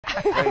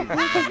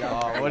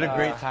Oh, what a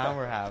great time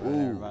we're having,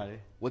 Ooh. everybody.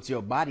 What's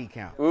your body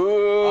count?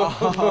 Ooh.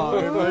 Oh,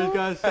 everybody's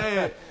got to say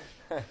it.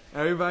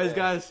 Everybody's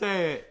got to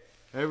say it.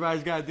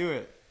 Everybody's got to do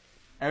it.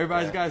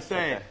 Everybody's got to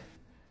say it.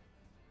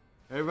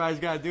 Everybody's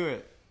got to do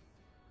it.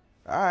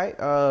 All right,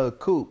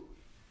 Coop,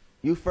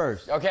 you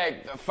first.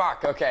 Okay,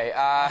 fuck, okay.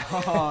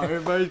 Oh,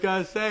 everybody's got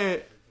to say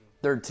it.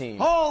 13.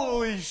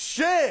 Holy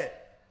shit!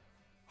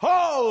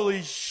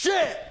 Holy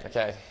shit!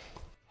 Okay.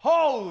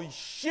 Holy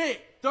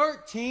shit!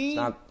 13?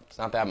 It's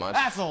not that much.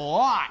 That's a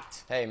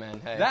lot. Hey, man,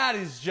 hey. That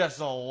is just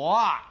a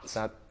lot. It's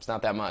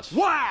not that much.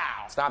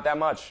 Wow! It's not that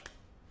much.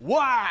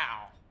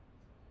 Wow!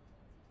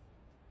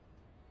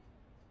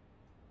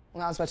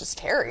 Not as much as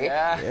Terry.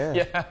 Yeah.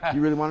 Yeah.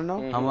 You really want to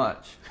know? How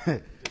much?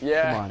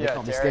 Yeah. Come on, they yeah,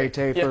 call me Terry. Scary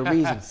Terry for a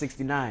reason.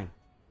 69.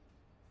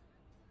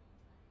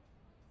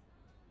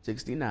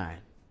 69.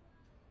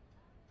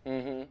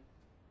 Mm-hmm.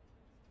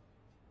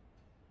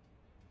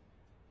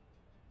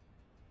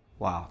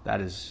 Wow,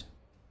 that is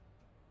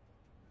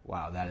a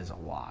lot. That is a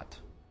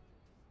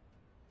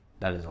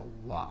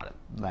lot.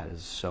 That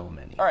is so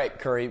many. All right,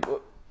 Curry,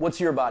 what's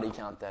your body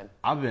count then?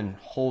 I've been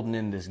holding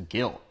in this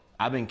guilt.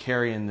 I've been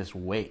carrying this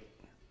weight.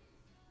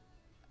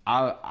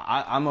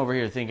 I'm over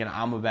here thinking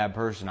I'm a bad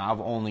person.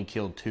 I've only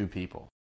killed 2 people.